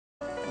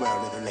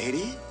Well, little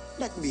lady,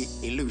 let me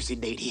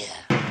elucidate here.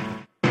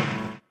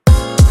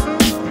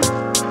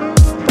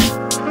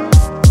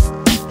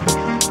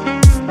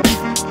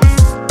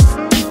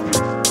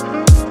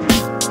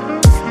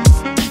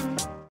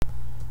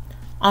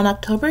 On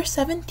October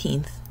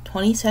 17th,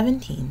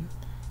 2017,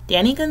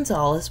 Danny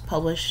Gonzalez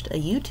published a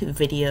YouTube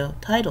video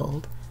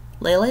titled,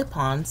 "Lele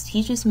Pons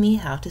Teaches Me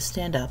How to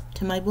Stand Up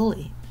to My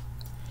Bully."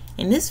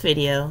 In this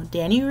video,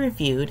 Danny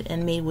reviewed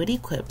and made witty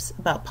quips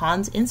about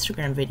Pons'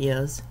 Instagram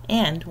videos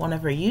and one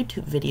of her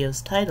YouTube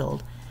videos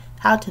titled,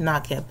 "How to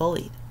Not Get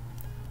Bullied."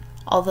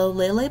 Although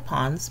Lele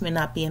Pons may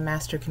not be a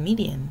master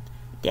comedian,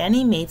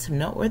 Danny made some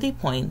noteworthy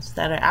points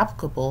that are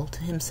applicable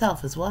to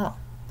himself as well.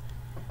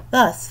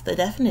 Thus, the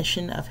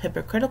definition of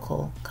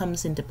hypocritical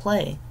comes into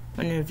play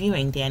when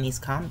reviewing Danny's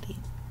comedy.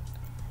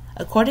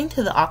 According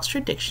to the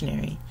Oxford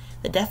Dictionary,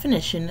 the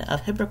definition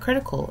of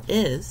hypocritical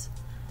is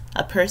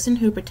a person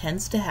who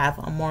pretends to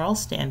have moral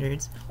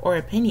standards or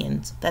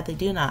opinions that they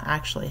do not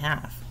actually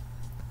have.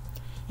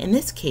 In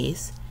this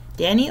case,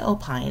 Danny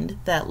opined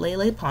that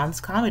Lele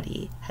Pons'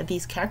 comedy had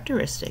these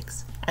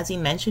characteristics, as he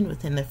mentioned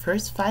within the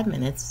first 5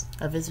 minutes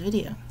of his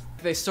video.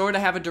 They sort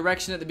of have a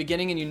direction at the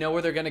beginning and you know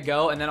where they're gonna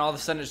go, and then all of a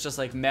sudden it's just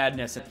like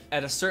madness.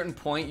 At a certain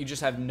point, you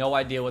just have no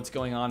idea what's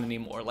going on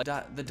anymore. Like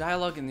the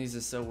dialogue in these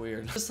is so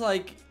weird. Just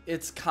like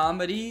it's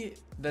comedy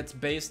that's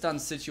based on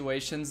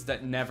situations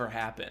that never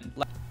happen.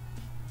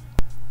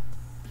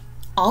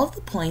 All of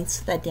the points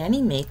that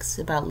Danny makes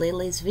about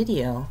Lele's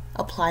video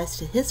applies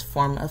to his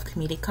form of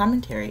comedic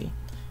commentary,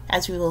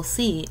 as we will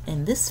see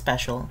in this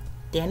special,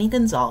 Danny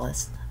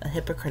Gonzalez, a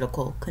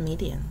hypocritical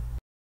comedian.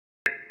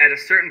 At a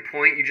certain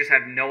point, you just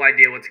have no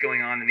idea what's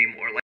going on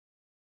anymore.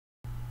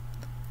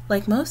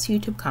 Like most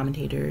YouTube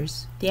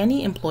commentators,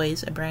 Danny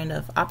employs a brand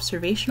of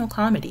observational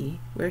comedy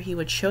where he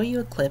would show you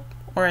a clip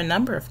or a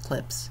number of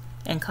clips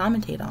and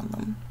commentate on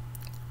them.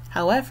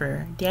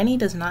 However, Danny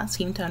does not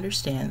seem to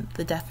understand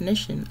the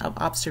definition of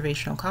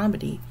observational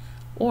comedy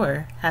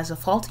or has a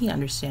faulty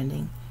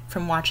understanding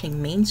from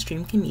watching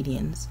mainstream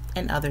comedians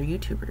and other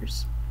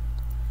YouTubers.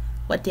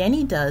 What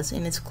Danny does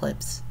in his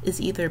clips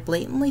is either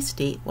blatantly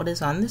state what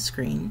is on the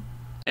screen,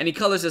 and he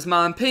colors his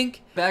mom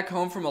pink, back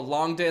home from a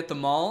long day at the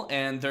mall,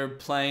 and they're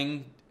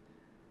playing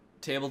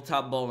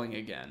tabletop bowling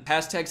again.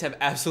 Hashtags have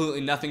absolutely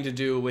nothing to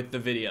do with the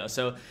video.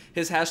 So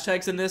his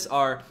hashtags in this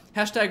are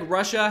hashtag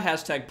Russia,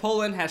 hashtag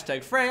Poland,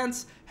 hashtag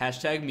France,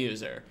 hashtag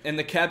Muser. And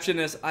the caption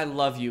is, "I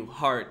love you,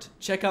 heart.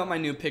 Check out my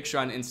new picture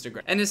on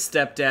Instagram." And his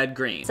stepdad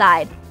green.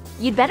 Side.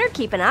 You'd better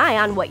keep an eye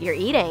on what you're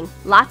eating.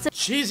 Lots of—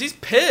 Jeez, he's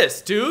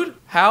pissed, dude.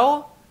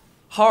 How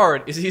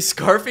hard is he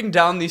scarfing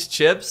down these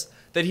chips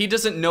that he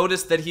doesn't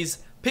notice that he's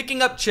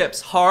picking up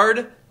chips,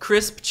 hard,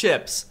 crisp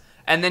chips,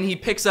 and then he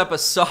picks up a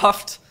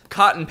soft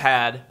cotton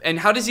pad, and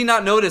how does he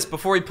not notice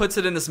before he puts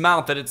it in his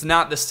mouth that it's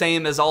not the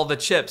same as all the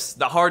chips,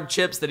 the hard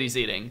chips that he's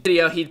eating?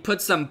 Video, he'd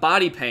put some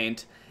body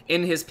paint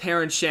in his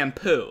parents'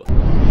 shampoo.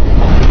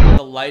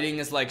 The lighting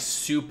is like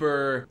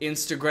super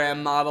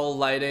Instagram model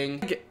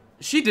lighting.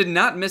 She did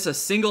not miss a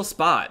single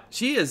spot.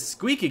 She is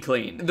squeaky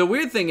clean. The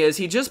weird thing is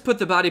he just put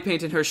the body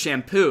paint in her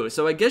shampoo,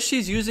 so I guess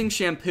she's using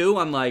shampoo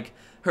on like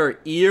her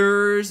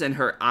ears and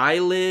her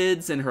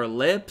eyelids and her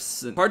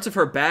lips and parts of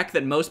her back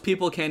that most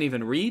people can't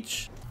even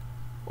reach.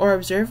 Or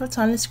observe what's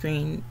on the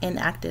screen and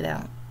act it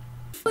out.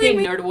 Okay,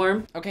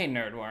 nerdworm. Okay,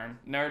 nerdworm.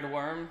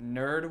 Nerdworm.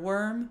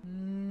 Nerdworm?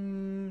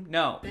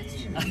 No.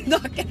 I'm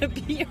not gonna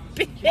be your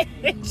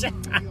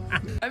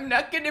bitch. I'm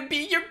not gonna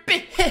be your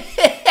bitch.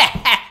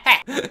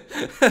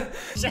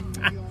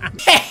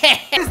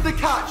 Here's the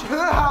catch,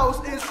 her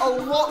house is a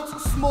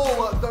lot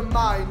smaller than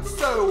mine,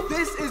 so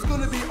this is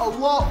gonna be a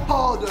lot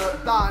harder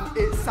than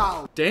it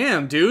sounds.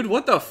 Damn, dude,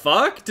 what the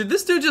fuck? Did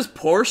this dude just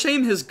poor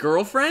shame his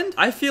girlfriend?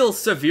 I feel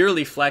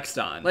severely flexed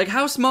on. Like,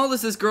 how small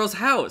is this girl's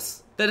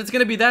house that it's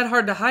gonna be that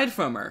hard to hide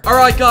from her?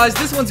 Alright guys,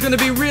 this one's gonna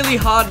be really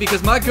hard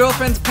because my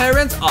girlfriend's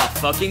parents are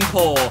fucking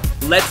poor.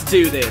 Let's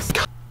do this.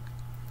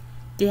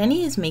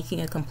 Danny is making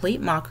a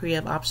complete mockery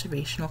of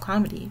observational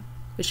comedy,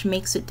 which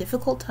makes it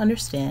difficult to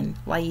understand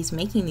why he's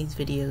making these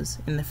videos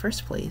in the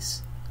first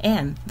place,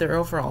 and their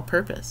overall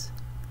purpose.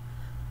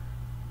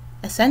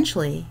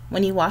 Essentially,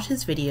 when you watch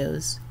his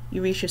videos,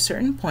 you reach a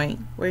certain point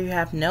where you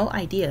have no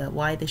idea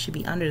why they should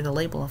be under the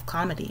label of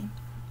comedy.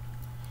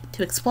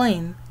 To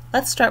explain,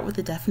 let's start with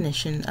the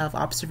definition of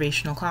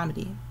observational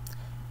comedy.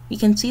 We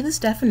can see this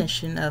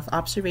definition of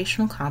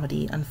observational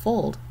comedy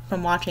unfold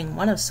from watching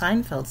one of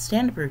Seinfeld's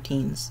stand-up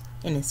routines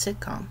in his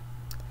sitcom.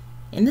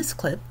 In this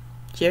clip,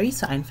 Jerry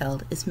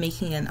Seinfeld is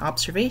making an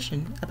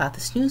observation about the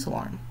snooze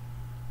alarm.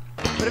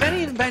 But if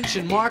any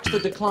invention marks the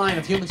decline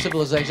of human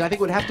civilization, I think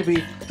it would have to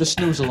be the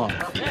snooze alarm.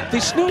 The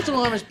snooze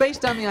alarm is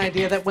based on the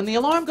idea that when the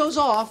alarm goes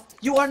off,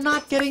 you are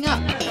not getting up.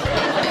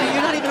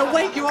 You're not even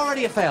awake, you're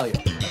already a failure.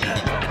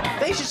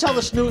 They should sell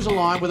the snooze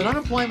alarm with an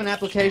unemployment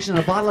application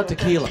and a bottle of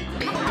tequila.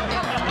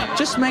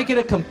 Just make it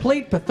a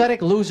complete,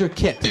 pathetic loser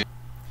kit.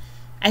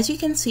 As you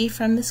can see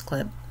from this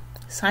clip,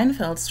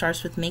 Seinfeld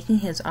starts with making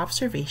his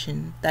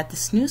observation that the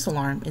snooze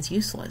alarm is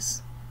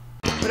useless.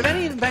 But if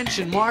any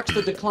invention marks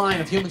the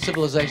decline of human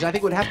civilization, I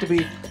think it would have to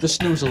be the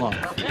snooze alarm.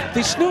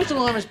 The snooze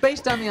alarm is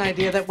based on the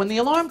idea that when the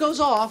alarm goes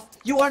off,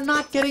 you are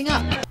not getting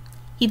up.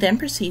 He then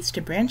proceeds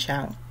to branch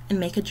out and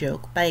make a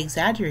joke by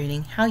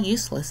exaggerating how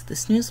useless the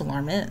snooze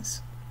alarm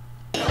is.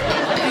 You're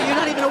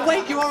not even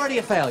awake, you're already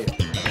a failure.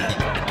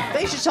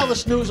 They should sell the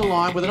snooze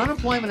alarm with an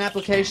unemployment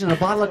application and a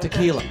bottle of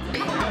tequila.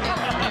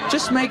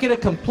 Just make it a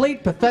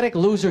complete pathetic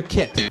loser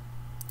kit.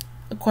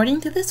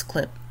 According to this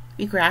clip,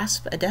 we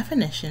grasp a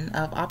definition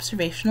of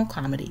observational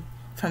comedy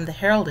from the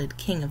heralded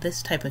king of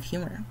this type of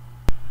humor.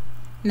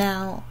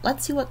 Now,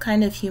 let's see what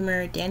kind of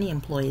humor Danny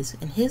employs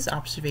in his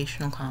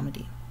observational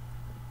comedy.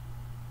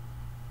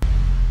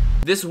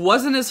 This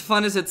wasn't as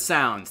fun as it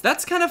sounds.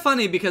 That's kind of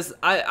funny because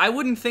I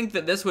wouldn't think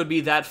that this would be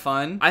that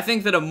fun. I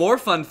think that a more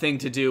fun thing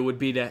to do would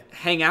be to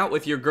hang out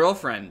with your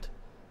girlfriend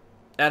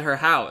at her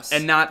house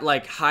and not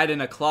like hide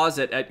in a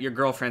closet at your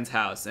girlfriend's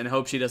house and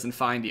hope she doesn't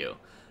find you.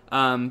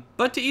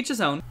 But to each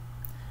his own.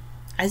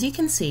 As you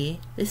can see,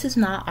 this is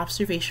not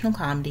observational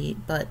comedy,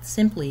 but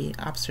simply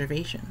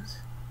observations.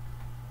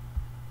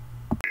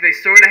 They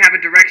sort of have a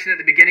direction at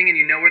the beginning and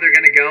you know where they're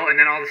gonna go, and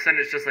then all of a sudden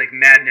it's just like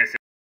madness.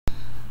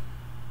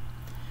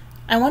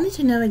 I wanted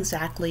to know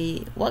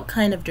exactly what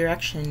kind of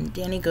direction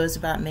Danny goes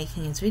about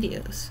making his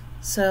videos,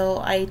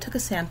 so I took a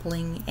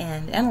sampling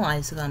and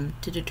analyzed them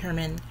to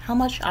determine how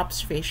much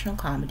observational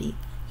comedy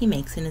he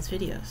makes in his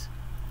videos.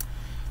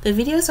 The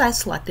videos I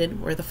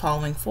selected were the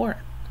following 4.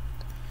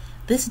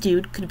 This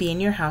Dude Could Be in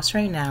Your House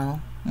Right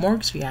Now,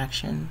 Morg's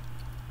Reaction,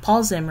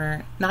 Paul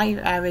Zimmer, Not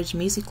Your Average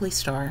Musically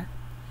Star,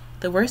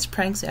 The Worst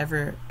Pranks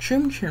Ever,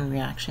 Troom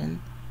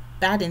Reaction,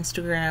 Bad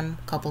Instagram,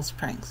 Couples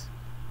Pranks.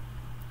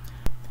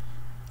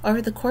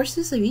 Over the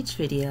courses of each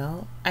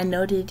video, I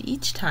noted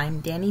each time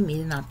Danny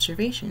made an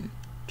observation,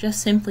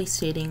 just simply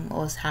stating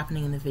what was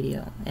happening in the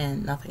video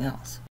and nothing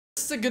else.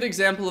 This is a good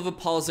example of a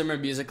Paul Zimmer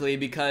Musically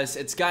because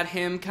it's got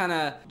him kind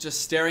of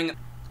just staring.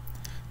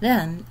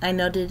 Then, I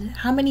noted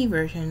how many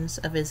versions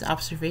of his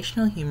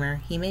observational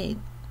humor he made.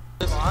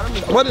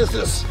 What is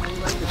this?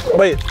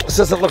 Wait, this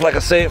doesn't look like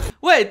a safe.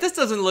 Wait, this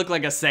doesn't look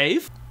like a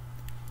safe.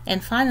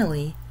 And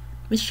finally,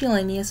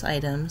 miscellaneous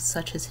items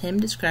such as him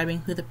describing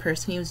who the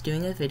person he was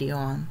doing a video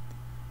on,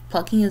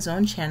 plugging his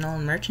own channel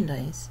and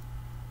merchandise,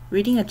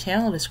 reading a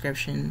channel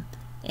description,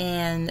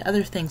 and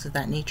other things of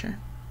that nature.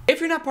 If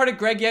you're not part of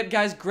Greg yet,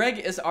 guys, Greg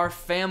is our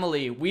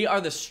family. We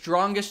are the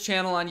strongest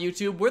channel on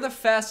YouTube. We're the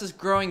fastest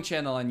growing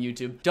channel on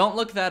YouTube. Don't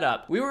look that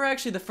up. We were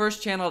actually the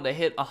first channel to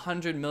hit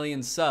 100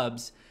 million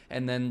subs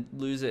and then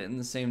lose it in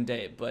the same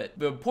day. But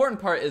the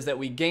important part is that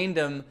we gained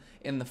them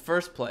in the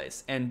first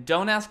place. And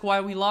don't ask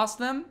why we lost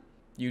them.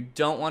 You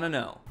don't want to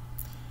know.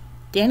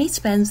 Danny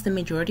spends the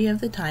majority of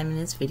the time in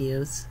his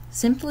videos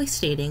simply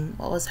stating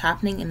what was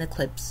happening in the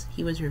clips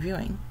he was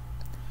reviewing.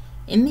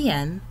 In the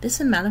end, this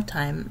amount of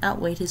time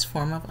outweighed his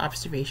form of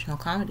observational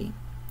comedy.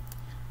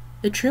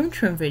 The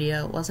Troom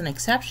video was an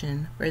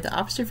exception where the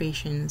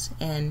observations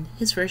and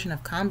his version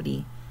of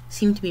comedy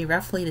seemed to be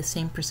roughly the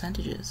same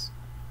percentages.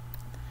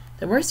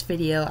 The worst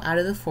video out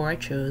of the 4 I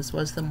chose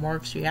was the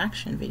Morg's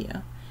Reaction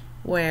video,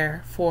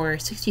 where for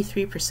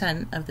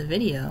 63% of the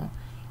video,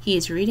 he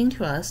is reading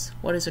to us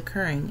what is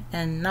occurring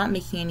and not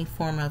making any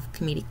form of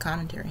comedic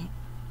commentary.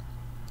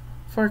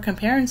 For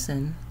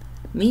comparison,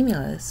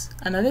 Memulous,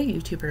 another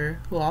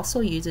YouTuber who also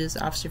uses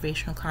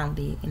observational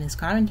comedy in his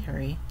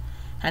commentary,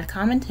 had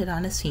commented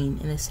on a scene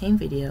in the same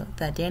video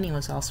that Danny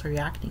was also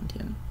reacting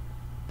to.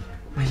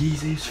 My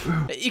Yeezys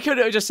through. He could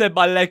have just said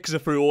my legs are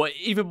through or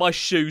even my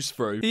shoes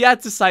through. He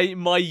had to say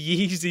my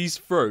Yeezys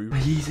through. My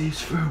Yeezys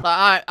through.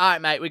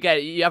 Alright mate, we get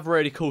it. You have a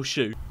really cool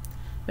shoe.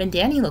 When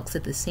Danny looks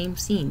at the same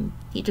scene,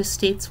 he just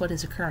states what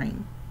is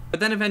occurring. But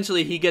then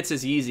eventually he gets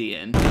his Yeezy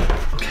in.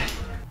 Okay.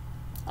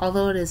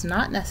 Although it is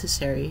not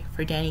necessary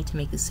for Danny to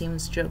make the same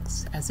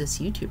jokes as this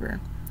YouTuber,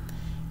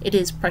 it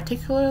is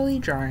particularly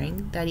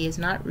jarring that he is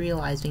not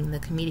realizing the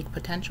comedic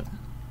potential.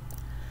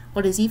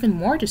 What is even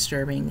more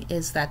disturbing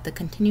is that the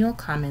continual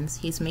comments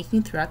he is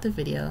making throughout the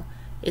video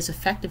is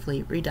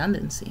effectively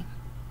redundancy.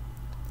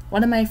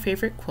 One of my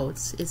favorite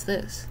quotes is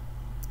this: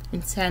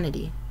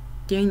 "Insanity,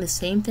 doing the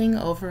same thing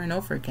over and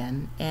over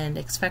again and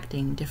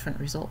expecting different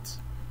results."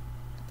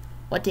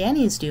 What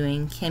Danny is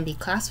doing can be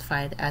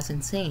classified as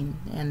insane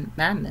and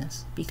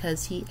madness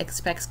because he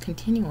expects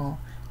continual,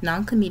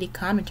 non-comedic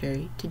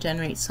commentary to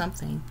generate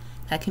something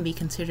that can be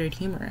considered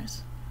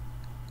humorous.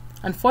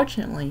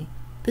 Unfortunately,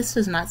 this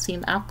does not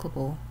seem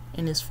applicable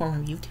in his form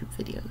of YouTube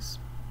videos.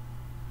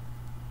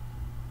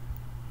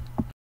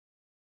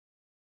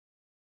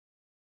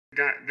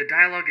 The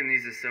dialogue in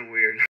these is so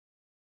weird.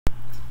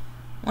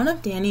 One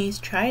of Danny's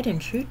tried and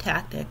true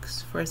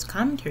tactics for his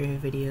commentary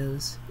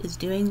videos is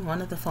doing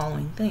one of the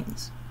following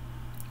things: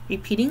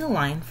 repeating a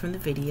line from the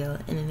video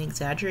in an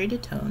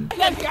exaggerated tone,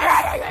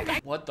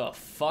 What the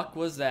fuck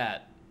was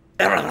that?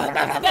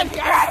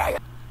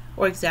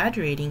 or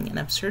exaggerating an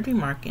absurd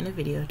remark in a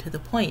video to the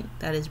point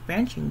that his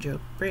branching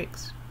joke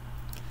breaks.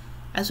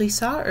 As we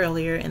saw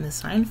earlier in the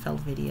Seinfeld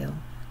video,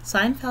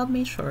 Seinfeld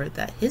made sure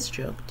that his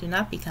joke did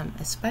not become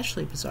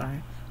especially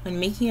bizarre when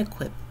making a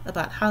quip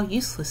about how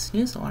useless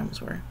snooze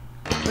alarms were.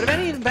 But if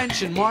any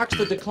invention marks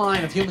the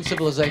decline of human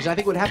civilization, I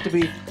think it would have to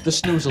be the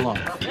snooze alarm.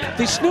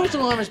 The snooze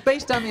alarm is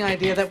based on the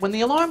idea that when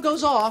the alarm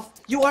goes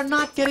off, you are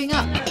not getting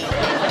up.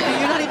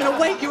 You're not even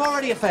awake, you're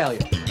already a failure.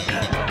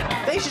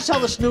 They should sell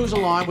the snooze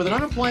alarm with an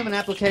unemployment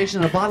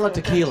application and a bottle of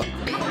tequila.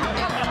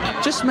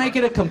 Just make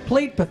it a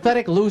complete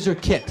pathetic loser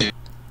kit.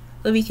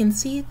 But we can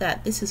see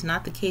that this is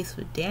not the case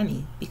with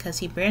Danny, because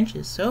he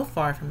branches so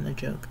far from the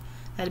joke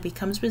that it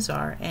becomes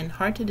bizarre and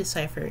hard to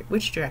decipher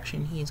which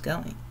direction he is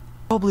going.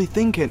 Probably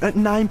thinking, at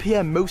 9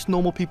 PM most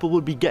normal people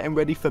would be getting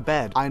ready for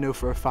bed. I know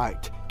for a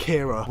fact,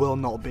 Kira will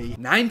not be.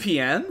 9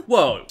 p.m.?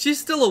 Whoa, she's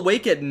still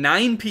awake at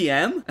 9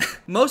 p.m.?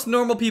 Most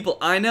normal people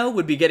I know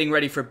would be getting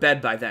ready for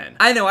bed by then.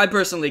 I know I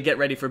personally get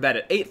ready for bed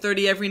at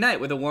 8:30 every night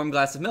with a warm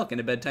glass of milk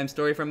and a bedtime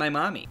story from my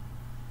mommy.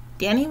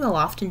 Danny will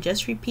often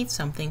just repeat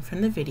something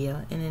from the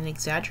video in an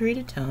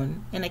exaggerated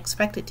tone and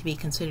expect it to be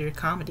considered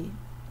comedy.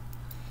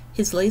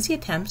 His lazy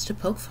attempts to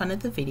poke fun at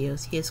the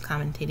videos he is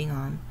commentating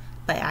on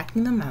by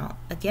acting them out,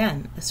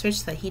 again,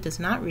 asserts that he does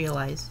not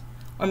realize,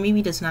 or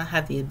maybe does not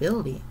have the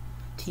ability,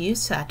 to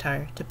use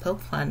satire to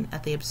poke fun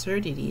at the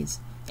absurdities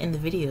in the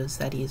videos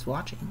that he is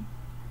watching.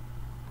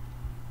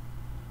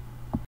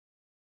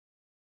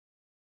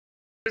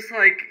 Just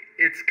like,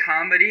 it's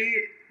comedy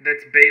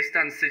that's based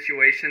on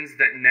situations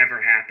that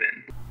never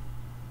happen.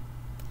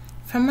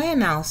 From my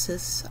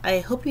analysis, I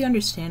hope you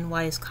understand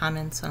why his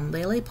comments on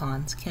Lele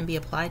Pons can be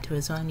applied to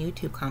his own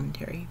YouTube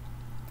commentary.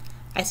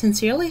 I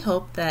sincerely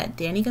hope that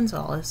Danny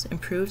Gonzalez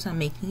improves on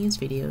making his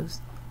videos,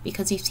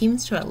 because he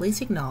seems to at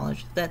least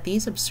acknowledge that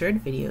these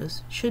absurd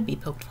videos should be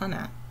poked fun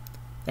at.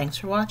 Thanks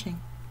for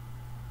watching.